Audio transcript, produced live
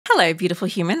Hello, beautiful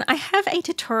human. I have a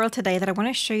tutorial today that I want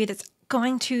to show you that's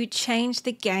going to change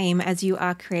the game as you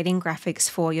are creating graphics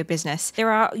for your business.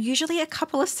 There are usually a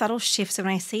couple of subtle shifts when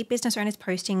I see business owners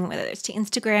posting, whether it's to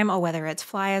Instagram or whether it's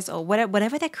flyers or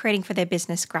whatever they're creating for their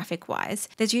business graphic wise.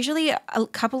 There's usually a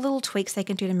couple little tweaks they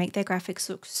can do to make their graphics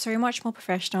look so much more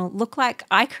professional, look like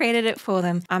I created it for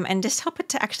them, and just help it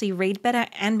to actually read better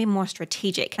and be more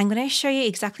strategic. I'm going to show you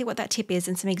exactly what that tip is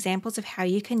and some examples of how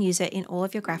you can use it in all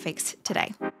of your graphics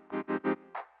today.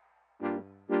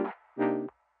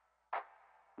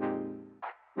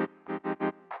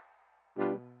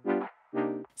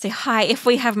 So hi, if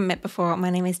we haven't met before, my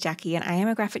name is Jacqui and I am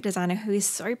a graphic designer who is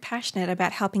so passionate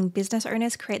about helping business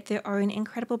owners create their own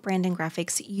incredible brand and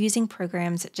graphics using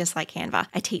programs just like Canva.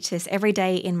 I teach this every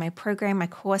day in my program, my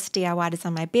course, DIY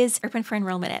Design My Biz, open for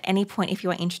enrollment at any point if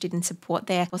you are interested in support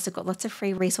there. Also got lots of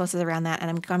free resources around that, and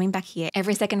I'm coming back here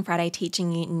every second Friday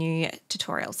teaching you new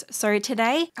tutorials. So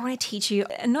today I want to teach you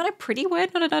not a pretty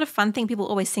word, not a fun thing people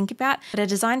always think about, but a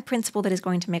design principle that is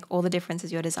going to make all the difference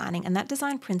as you're designing. And that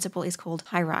design principle is called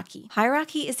hierarchy.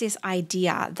 Hierarchy is this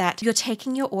idea that you're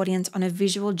taking your audience on a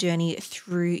visual journey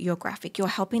through your graphic. You're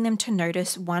helping them to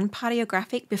notice one part of your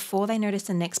graphic before they notice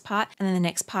the next part, and then the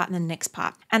next part, and then the next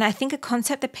part. And I think a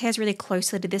concept that pairs really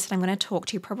closely to this that I'm going to talk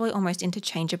to you probably almost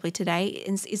interchangeably today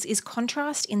is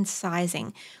contrast in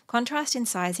sizing. Contrast in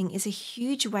sizing is a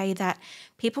huge way that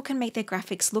people can make their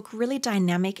graphics look really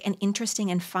dynamic and interesting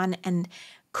and fun and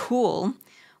cool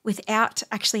without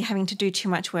actually having to do too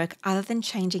much work other than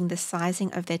changing the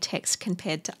sizing of their text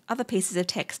compared to other pieces of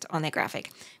text on their graphic.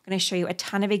 I'm going to show you a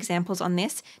ton of examples on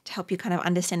this to help you kind of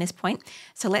understand this point.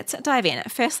 So let's dive in.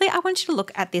 Firstly, I want you to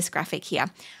look at this graphic here.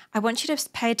 I want you to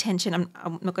pay attention.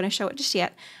 I'm not going to show it just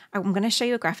yet. I'm going to show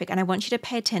you a graphic and I want you to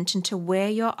pay attention to where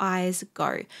your eyes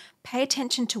go. Pay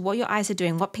attention to what your eyes are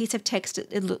doing, what piece of text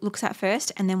it looks at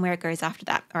first, and then where it goes after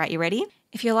that. All right, you ready?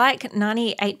 If you're like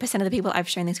 98% of the people I've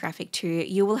shown this graphic to,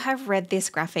 you will have read this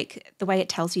graphic the way it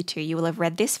tells you to. You will have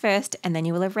read this first, and then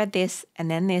you will have read this,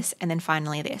 and then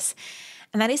finally this.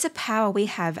 And that is a power we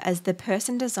have as the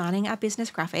person designing our business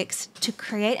graphics to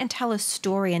create and tell a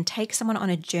story and take someone on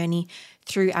a journey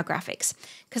through our graphics.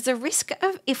 Because the risk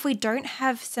of if we don't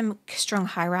have some strong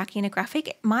hierarchy in a graphic,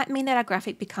 it might mean that our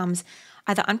graphic becomes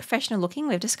either unprofessional looking,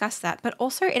 we've discussed that, but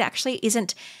also it actually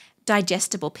isn't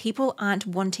digestible. People aren't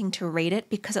wanting to read it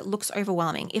because it looks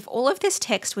overwhelming. If all of this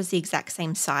text was the exact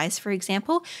same size, for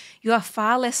example, you are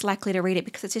far less likely to read it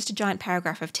because it's just a giant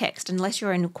paragraph of text. Unless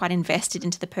you're quite invested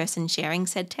into the person sharing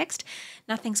said text,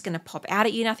 nothing's going to pop out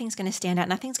at you, nothing's going to stand out,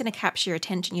 nothing's going to capture your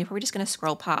attention. You're probably just going to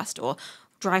scroll past or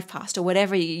drive past or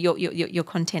whatever your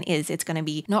content is. It's going to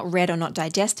be not read or not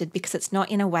digested because it's not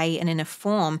in a way and in a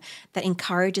form that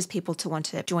encourages people to want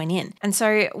to join in. And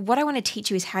so what I want to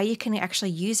teach you is how you can actually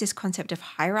use this concept of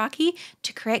hierarchy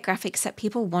to create graphics that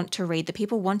people want to read, that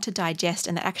people want to digest,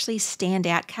 and that actually stand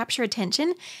out, capture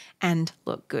attention, and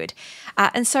look good.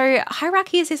 And so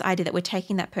hierarchy is this idea that we're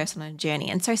taking that person on a journey.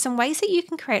 And so some ways that you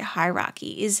can create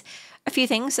hierarchy is a few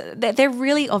things. They're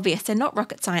really obvious. They're not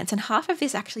rocket science. And half of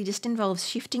this actually just involves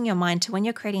shifting your mind to when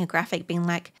you're creating a graphic, being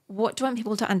like, what do I want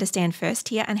people to understand first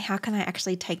here? And how can I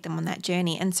actually take them on that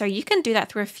journey? And so you can do that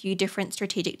through a few different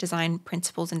strategic design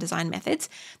principles and design methods.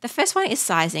 The first one is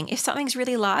sizing. If something's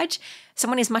really large,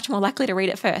 someone is much more likely to read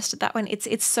it first. That one,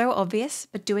 it's so obvious,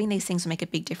 but doing these things will make a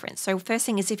big difference. So first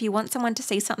thing is if you want someone to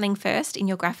see something first in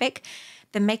your graphic,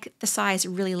 then make the size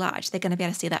really large. They're going to be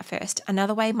able to see that first.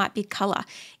 Another way might be color.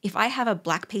 If I have a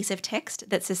black piece of text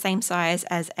that's the same size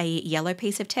as a yellow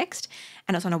piece of text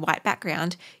and it's on a white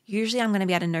background, usually I'm going to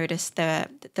be able to notice the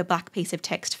black piece of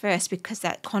text first because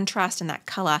that contrast and that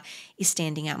color is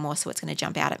standing out more, so it's going to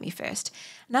jump out at me first.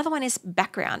 Another one is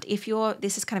background.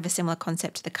 This is kind of a similar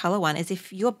concept to the color one, is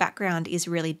if your background is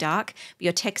really dark, but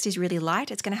your text is really light,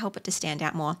 it's going to help it to stand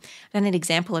out more. I've done an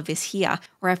example of this here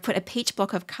where I've put a peach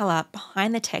block of color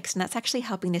behind the text, and that's actually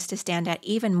helping this to stand out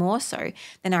even more so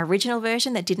than our original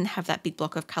version that didn't have that big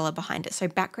block of color behind it. So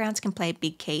backgrounds can play a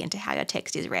big key into how your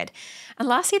text is read. And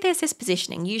lastly, there's this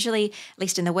positioning. Usually, at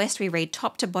least in the West, we read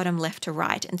top to bottom, left to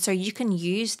right. And so you can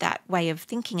use that way of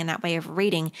thinking and that way of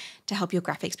reading to help your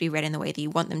graphics be read in the way that you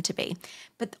want them to be.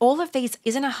 But all of these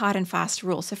isn't a hard and fast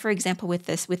rule. So for example, with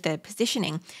the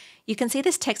positioning, you can see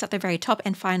this text at the very top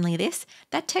and finally this.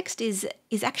 That text is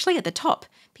actually at the top.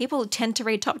 People tend to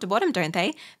read top to bottom, don't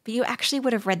they? But you actually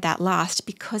would have read that last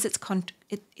because it's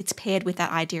it's paired with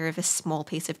that idea of a small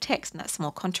piece of text and that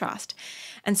small contrast.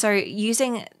 And so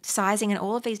using sizing and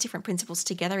all of these different principles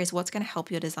together is what's going to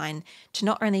help your design to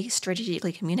not only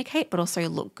strategically communicate, but also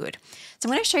look good. So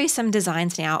I'm going to show you some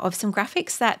designs now of some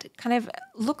graphics that kind of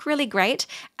look really great.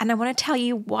 And I want to tell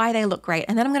you why they look great.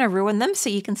 And then I'm going to ruin them so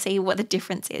you can see what the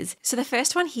difference is. So the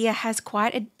first one here has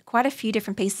quite a few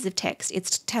different pieces of text.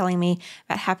 It's telling me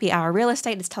about happy hour real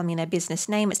estate. It's telling me their business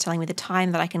name. It's telling me the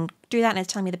time that I can do that. And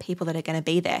it's telling me the people that are going to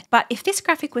be there. But if this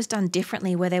graphic was done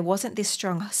differently, where there wasn't this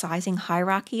strong sizing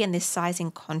hierarchy and this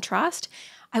sizing contrast,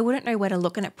 I wouldn't know where to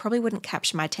look and it probably wouldn't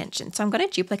capture my attention. So I'm going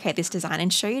to duplicate this design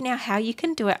and show you now how you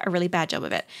can do a really bad job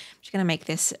of it. I'm just going to make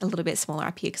this a little bit smaller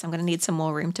up here because I'm going to need some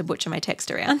more room to butcher my text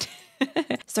around.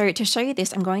 So to show you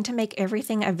this, I'm going to make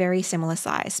everything a very similar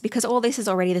size because all this is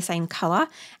already the same color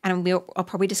and I'll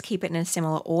probably just keep it in a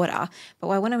similar order. But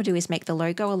what I want to do is make the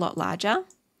logo a lot larger.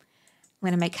 I'm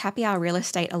going to make happy hour real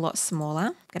estate a lot smaller.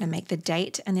 I'm going to make the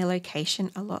date and the location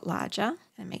a lot larger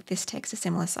and make this text a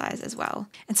similar size as well.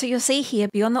 And so you'll see here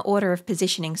beyond the order of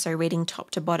positioning, so reading top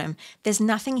to bottom, there's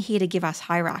nothing here to give us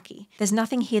hierarchy. There's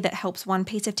nothing here that helps one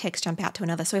piece of text jump out to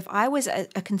another. So if I was a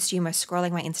consumer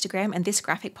scrolling my Instagram and this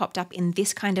graphic popped up in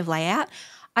this kind of layout,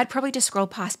 I'd probably just scroll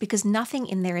past because nothing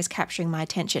in there is capturing my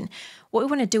attention. What we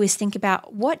want to do is think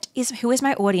about who is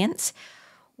my audience?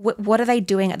 What are they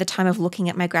doing at the time of looking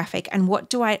at my graphic? And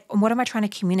what am I trying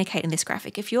to communicate in this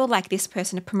graphic? If you're like this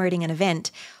person promoting an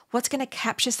event, what's going to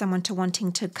capture someone to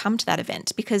wanting to come to that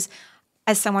event? Because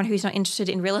as someone who's not interested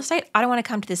in real estate, I don't want to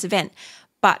come to this event.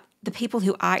 But the people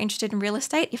who are interested in real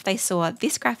estate, if they saw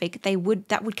this graphic,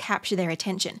 that would capture their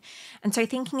attention. And so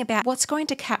thinking about what's going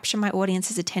to capture my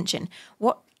audience's attention,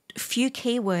 what few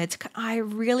keywords can I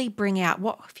really bring out?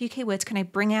 What few keywords can I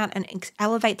bring out and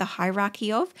elevate the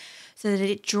hierarchy of so that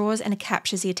it draws and it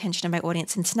captures the attention of my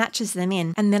audience and snatches them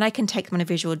in, and then I can take them on a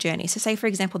visual journey. So say, for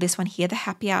example, this one here, the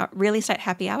happy hour, real estate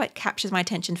happy hour, it captures my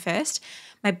attention first.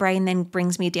 My brain then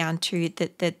brings me down to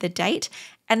the date,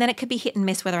 and then it could be hit and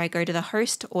miss whether I go to the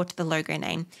host or to the logo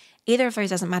name. Either of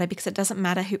those doesn't matter because it doesn't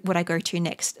matter what I go to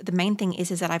next. The main thing is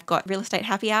that I've got real estate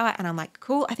happy hour and I'm like,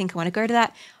 cool, I think I want to go to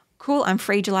that. Cool, I'm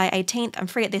free July 18th, I'm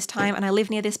free at this time and I live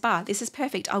near this bar. This is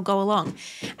perfect, I'll go along.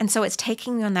 And so it's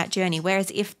taking me on that journey. Whereas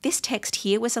if this text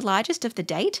here was the largest of the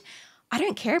date, I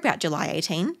don't care about July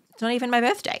 18. It's not even my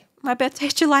birthday. My birthday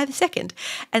is July the 2nd.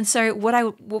 And so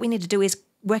what we need to do is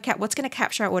work out what's going to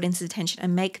capture our audience's attention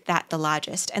and make that the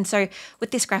largest. And so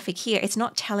with this graphic here, it's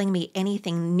not telling me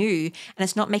anything new and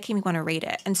it's not making me want to read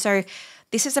it. And so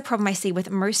this is a problem I see with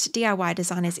most DIY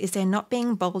designers is they're not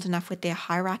being bold enough with their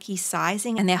hierarchy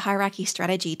sizing and their hierarchy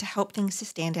strategy to help things to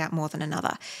stand out more than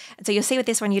another. And so you'll see with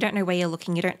this one, you don't know where you're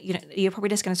looking. You're probably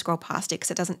just going to scroll past it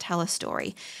because it doesn't tell a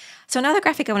story. So another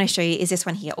graphic I want to show you is this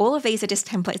one here. All of these are just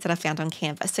templates that I found on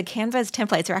Canva. So Canva's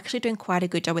templates are actually doing quite a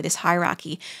good job with this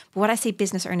hierarchy. But what I see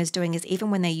business owners doing is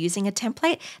even when they're using a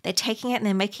template, they're taking it and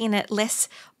they're making it less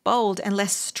bold and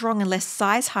less strong and less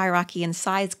size hierarchy and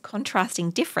size contrasting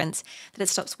difference that it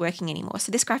stops working anymore.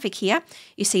 So this graphic here,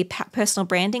 you see personal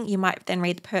branding. You might then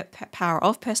read the power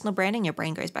of personal branding. Your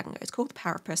brain goes back and goes, cool, the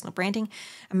power of personal branding.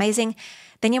 Amazing.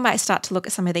 Then you might start to look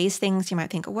at some of these things. You might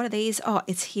think, oh, what are these? Oh,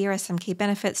 it's here are some key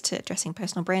benefits to addressing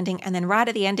personal branding. And then right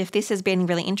at the end, if this has been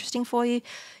really interesting for you,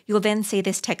 you'll then see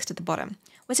this text at the bottom.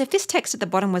 Whereas if this text at the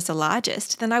bottom was the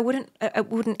largest, then it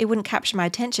wouldn't capture my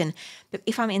attention. But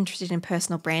if I'm interested in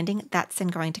personal branding, that's then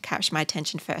going to capture my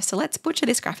attention first. So let's butcher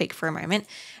this graphic for a moment.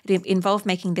 It involved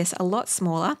making this a lot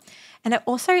smaller. And it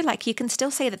also, you can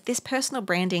still see that this personal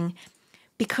branding,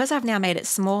 because I've now made it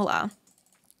smaller,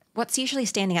 what's usually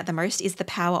standing out the most is the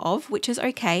power of, which is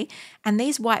okay. And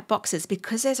these white boxes,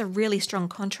 because there's a really strong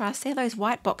contrast there, those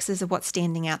white boxes are what's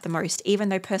standing out the most, even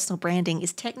though personal branding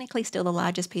is technically still the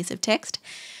largest piece of text.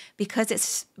 Because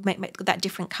it's that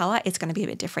different color, it's going to be a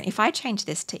bit different. If I change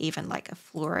this to even like a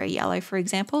fluoro yellow, for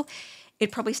example,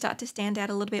 it'd probably start to stand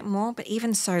out a little bit more. But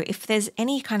even so, if there's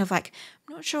any kind of I'm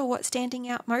not sure what's standing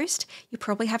out most, you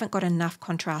probably haven't got enough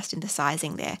contrast in the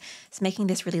sizing there. So making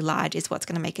this really large is what's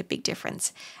going to make a big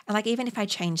difference. And even if I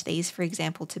change these, for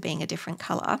example, to being a different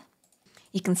color,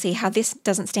 you can see how this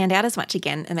doesn't stand out as much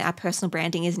again, and our personal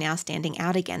branding is now standing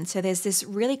out again. So there's this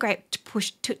really great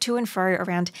push to and fro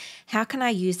around how can I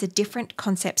use the different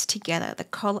concepts together, the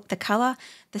color,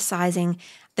 the sizing,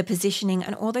 the positioning,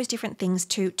 and all those different things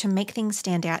to make things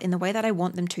stand out in the way that I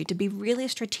want them to be really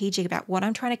strategic about what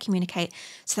I'm trying to communicate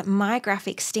so that my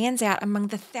graphic stands out among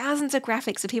the thousands of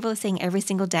graphics that people are seeing every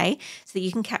single day so that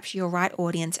you can capture your right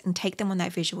audience and take them on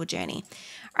that visual journey.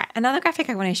 All right, another graphic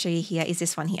I want to show you here is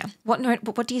this one here.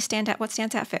 What do you stand out? What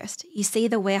stands out first? You see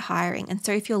the we're hiring. And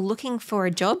so if you're looking for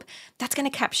a job, that's going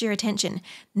to capture your attention.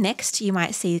 Next, you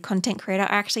might see content creator.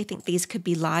 I actually think these could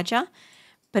be larger,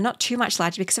 but not too much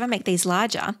larger, because if I make these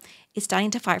larger, it's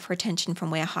starting to fight for attention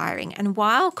from where hiring. And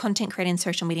while content creating and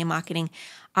social media marketing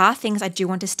are things I do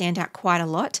want to stand out quite a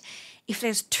lot, if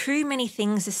there's too many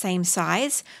things the same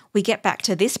size, we get back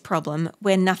to this problem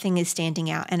where nothing is standing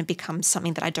out and it becomes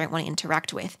something that I don't want to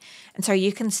interact with. And so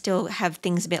you can still have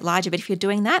things a bit larger, but if you're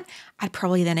doing that, I'd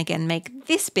probably then again make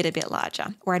this bit a bit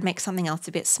larger, or I'd make something else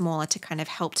a bit smaller to kind of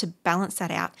help to balance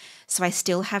that out so I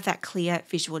still have that clear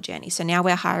visual journey. So now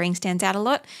where hiring stands out a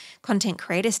lot, content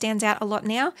creator stands out a lot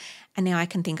now, and now I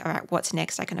can think, all right, what's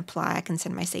next? I can apply, I can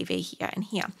send my CV here and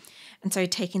here. And so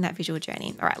taking that visual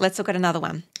journey. All right, let's look at another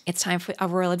one. It's time for a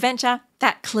royal adventure.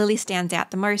 That clearly stands out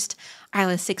the most.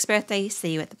 Isla's 6th birthday,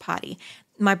 see you at the party.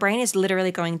 My brain is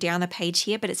literally going down the page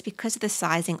here, but it's because of the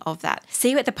sizing of that.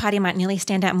 See you at the party might nearly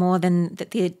stand out more than the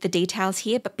details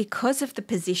here, but because of the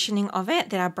positioning of it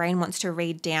that our brain wants to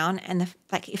read down, and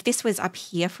like if this was up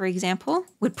here, for example,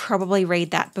 would probably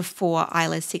read that before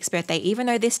Isla's 6th birthday, even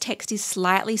though this text is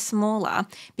slightly smaller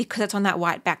because it's on that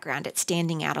white background, it's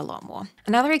standing out a lot more.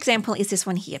 Another example is this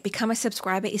one here. Become a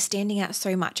subscriber is standing out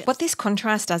so much. What this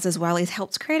contrast does as well is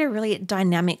helps create a really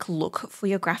dynamic look for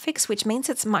your graphics, which means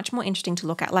it's much more interesting to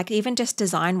look at. Like even just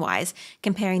design wise,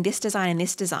 comparing this design and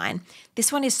this design,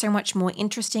 this one is so much more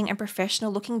interesting and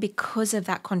professional looking because of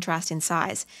that contrast in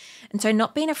size. And so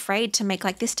not being afraid to make,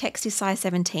 like, this text is size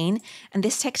 17 and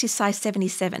this text is size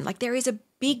 77. Like there is a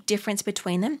big difference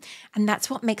between them, and that's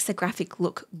what makes the graphic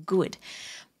look good.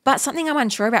 But something I'm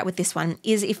unsure about with this one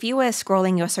is if you were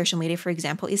scrolling your social media, for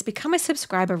example, is become a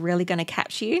subscriber really going to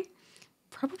catch you?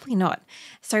 Probably not.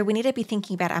 So we need to be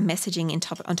thinking about our messaging on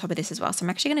top of this as well. So I'm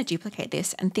actually going to duplicate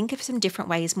this and think of some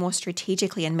different ways more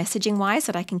strategically and messaging wise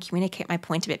that I can communicate my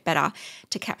point a bit better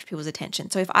to capture people's attention.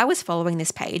 So if I was following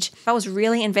this page, if I was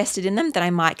really invested in them, then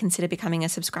I might consider becoming a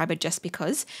subscriber just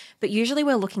because, but usually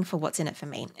we're looking for what's in it for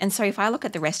me. And so if I look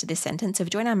at the rest of this sentence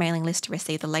of join our mailing list to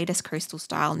receive the latest coastal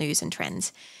style news and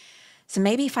trends. So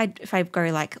maybe if I go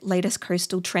like latest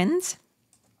coastal trends,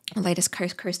 latest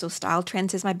coastal style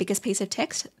trends is my biggest piece of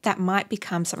text, that might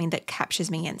become something that captures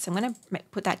me in. So I'm going to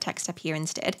put that text up here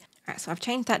instead. All right, so I've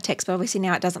changed that text, but obviously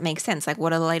now it doesn't make sense. Like,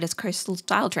 what are the latest coastal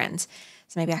style trends?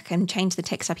 So maybe I can change the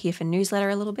text up here for newsletter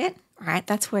a little bit. All right,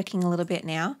 that's working a little bit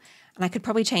now. And I could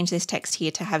probably change this text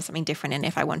here to have something different in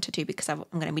if I wanted to, because I'm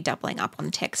going to be doubling up on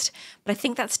the text. But I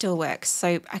think that still works.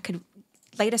 So I could,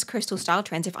 latest coastal style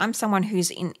trends, if I'm someone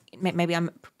who's in, maybe I'm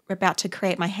about to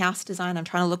create my house design, I'm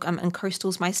trying to look, and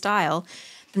coastal's my style,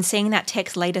 then seeing that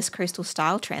text latest coastal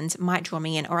style trends might draw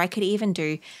me in. Or I could even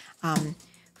do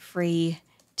free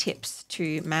tips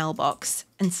to mailbox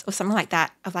or something like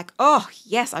that, of like, oh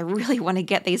yes, I really want to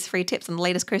get these free tips on the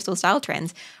latest coastal style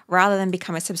trends, rather than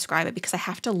become a subscriber, because I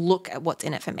have to look at what's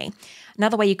in it for me.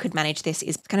 Another way you could manage this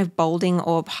is kind of bolding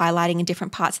or highlighting in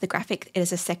different parts of the graphic. It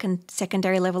is a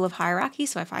secondary level of hierarchy.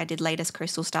 So if I did latest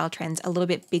coastal style trends a little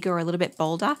bit bigger or a little bit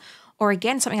bolder, or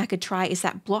again, something I could try is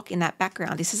that block in that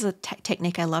background. This is a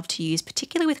technique I love to use,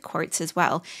 particularly with quotes as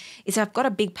well, is I've got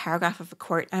a big paragraph of a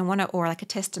quote I want to, or like a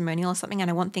testimonial or something, and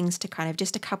I want things to kind of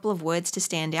just a couple of words to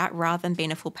stand out rather than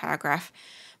being a full paragraph,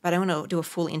 but I don't want to do a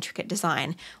full intricate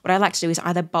design. What I like to do is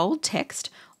either bold text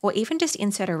or even just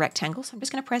insert a rectangle. So I'm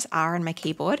just going to press R on my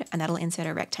keyboard and that'll insert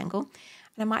a rectangle.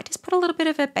 And I might just put a little bit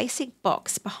of a basic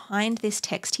box behind this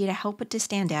text here to help it to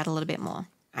stand out a little bit more.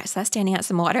 All right, so that's standing out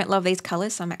some more. I don't love these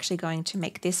colors, so I'm actually going to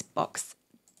make this box.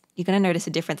 You're going to notice a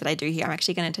difference that I do here. I'm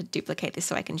actually going to duplicate this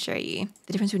so I can show you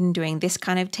the difference between doing this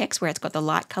kind of text where it's got the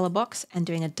light color box and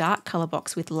doing a dark color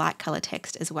box with light color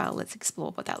text as well. Let's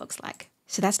explore what that looks like.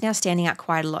 So that's now standing out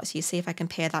quite a lot. So you see if I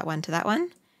compare that one to that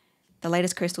one. The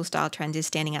latest coastal style trends is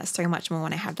standing out so much more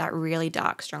when I have that really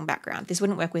dark, strong background. This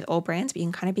wouldn't work with all brands, but you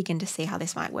can kind of begin to see how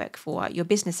this might work for your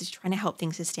business, is trying to help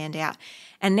things to stand out.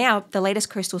 And now the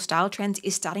latest coastal style trends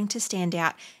is starting to stand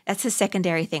out. That's the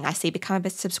secondary thing. I see become a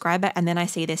subscriber and then I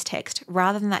see this text,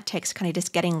 rather than that text kind of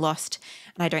just getting lost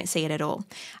and I don't see it at all.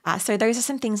 So those are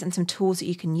some things and some tools that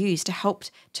you can use to help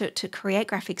to create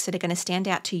graphics that are going to stand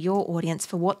out to your audience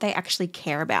for what they actually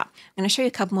care about. I'm going to show you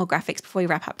a couple more graphics before we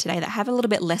wrap up today that have a little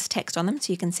bit less text text on them,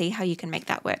 so you can see how you can make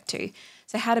that work too.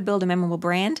 So how to build a memorable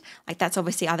brand, like that's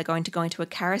obviously either going to go into a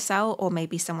carousel or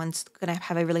maybe someone's going to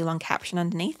have a really long caption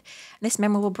underneath. And this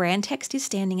memorable brand text is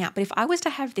standing out. But if I was to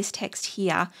have this text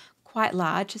here quite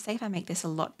large, say if I make this a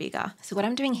lot bigger. So what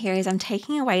I'm doing here is I'm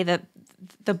taking away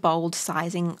the bold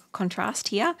sizing contrast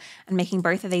here and making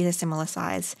both of these a similar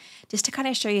size, just to kind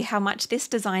of show you how much this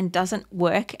design doesn't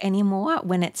work anymore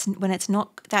when it's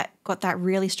not got that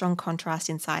really strong contrast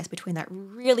in size between that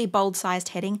really bold sized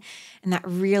heading and that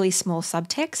really small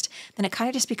subtext. Then it kind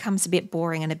of just becomes a bit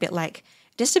boring and a bit like,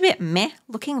 just a bit meh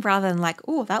looking rather than like,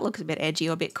 oh, that looks a bit edgy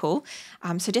or a bit cool.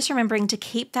 So just remembering to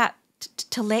keep that,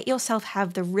 to let yourself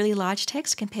have the really large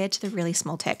text compared to the really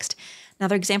small text.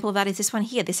 Another example of that is this one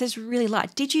here. This is really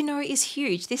large. Did you know it is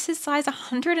huge? This is size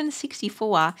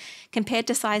 164 compared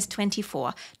to size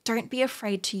 24. Don't be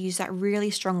afraid to use that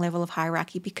really strong level of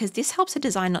hierarchy because this helps a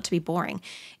design not to be boring.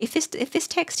 If this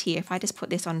text here, if I just put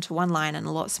this onto one line and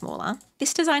a lot smaller,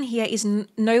 this design here is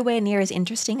nowhere near as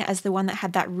interesting as the one that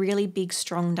had that really big,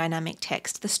 strong dynamic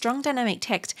text. The strong dynamic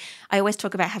text, I always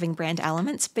talk about having brand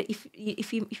elements, but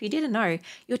if you didn't know,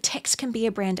 your text can be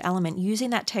a brand element. Using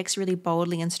that text really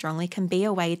boldly and strongly can be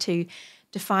a way to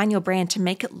define your brand, to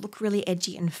make it look really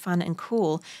edgy and fun and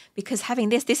cool. Because having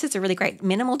this is a really great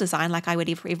minimal design. Like I would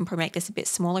even probably make this a bit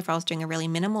smaller if I was doing a really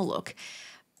minimal look.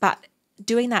 But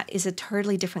doing that is a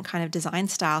totally different kind of design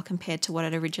style compared to what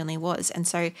it originally was. And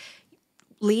so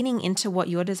leaning into what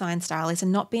your design style is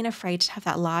and not being afraid to have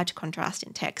that large contrast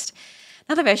in text.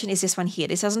 Another version is this one here.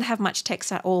 This doesn't have much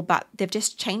text at all, but they've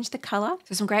just changed the color.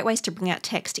 So some great ways to bring out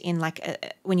text in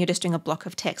when you're just doing a block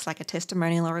of text, like a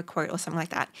testimonial or a quote or something like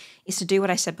that, is to do what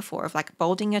I said before of like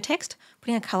bolding your text,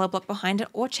 putting a color block behind it,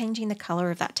 or changing the color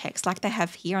of that text like they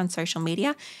have here on social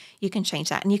media. You can change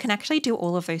that. And you can actually do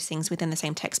all of those things within the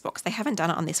same text box. They haven't done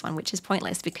it on this one, which is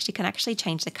pointless because you can actually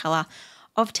change the color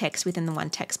of text within the one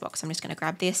text box. I'm just going to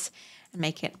grab this and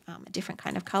make it a different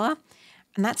kind of color.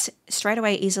 And that's straight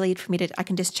away easily for me I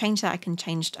can just change that. I can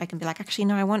be like, actually,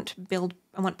 no, I want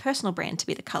personal brand to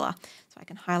be the color. So I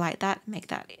can highlight that, make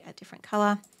that a different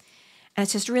color. And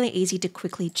it's just really easy to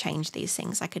quickly change these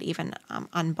things. I could even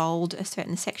unbold a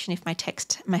certain section if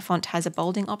my font has a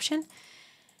bolding option.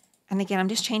 And again, I'm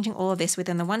just changing all of this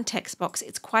within the one text box.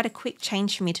 It's quite a quick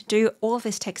change for me to do. All of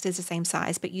this text is the same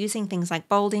size, but using things like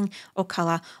bolding or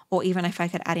color, or even if I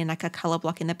could add in like a color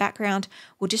block in the background,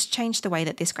 will just change the way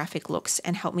that this graphic looks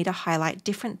and help me to highlight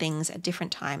different things at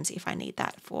different times if I need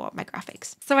that for my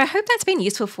graphics. So I hope that's been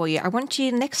useful for you. I want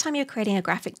you, next time you're creating a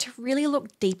graphic, to really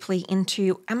look deeply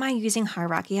into, am I using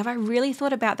hierarchy? Have I really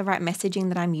thought about the right messaging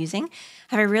that I'm using?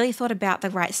 Have I really thought about the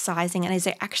right sizing? And is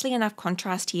there actually enough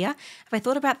contrast here? Have I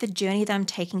thought about the journey that I'm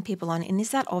taking people on, and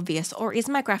is that obvious, or is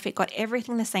my graphic got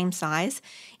everything the same size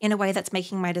in a way that's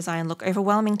making my design look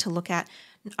overwhelming to look at,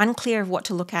 unclear of what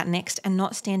to look at next, and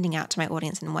not standing out to my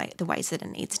audience in the ways that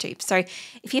it needs to? So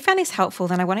if you found this helpful,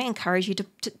 then I want to encourage you to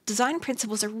design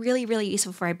principles are really, really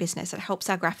useful for our business. It helps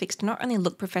our graphics to not only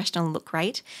look professional and look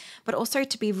great, but also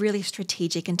to be really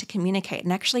strategic and to communicate.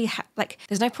 And actually,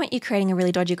 there's no point you creating a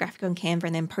really dodgy graphic on Canva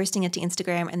and then posting it to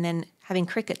Instagram and then having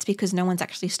crickets because no one's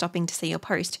actually stopping to see your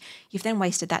post. You've then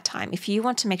wasted that time. If you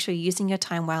want to make sure you're using your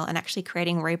time well and actually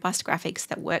creating robust graphics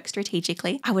that work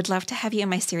strategically, I would love to have you in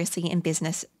my Seriously in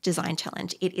Business Design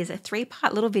Challenge. It is a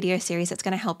 3-part little video series that's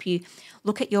going to help you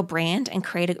look at your brand and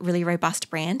create a really robust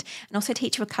brand, and also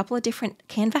teach you a couple of different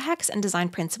Canva hacks and design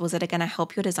principles that are going to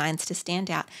help your designs to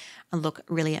stand out and look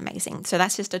really amazing. So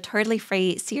that's just a totally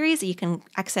free series. You can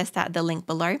access that at the link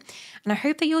below. And I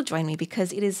hope that you'll join me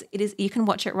because it is you can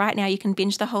watch it right now. You can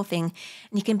binge the whole thing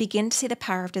and you can begin to see the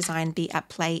power of design be at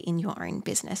play in your own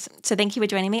business. So thank you for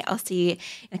joining me. I'll see you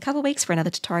in a couple of weeks for another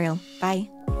tutorial. Bye.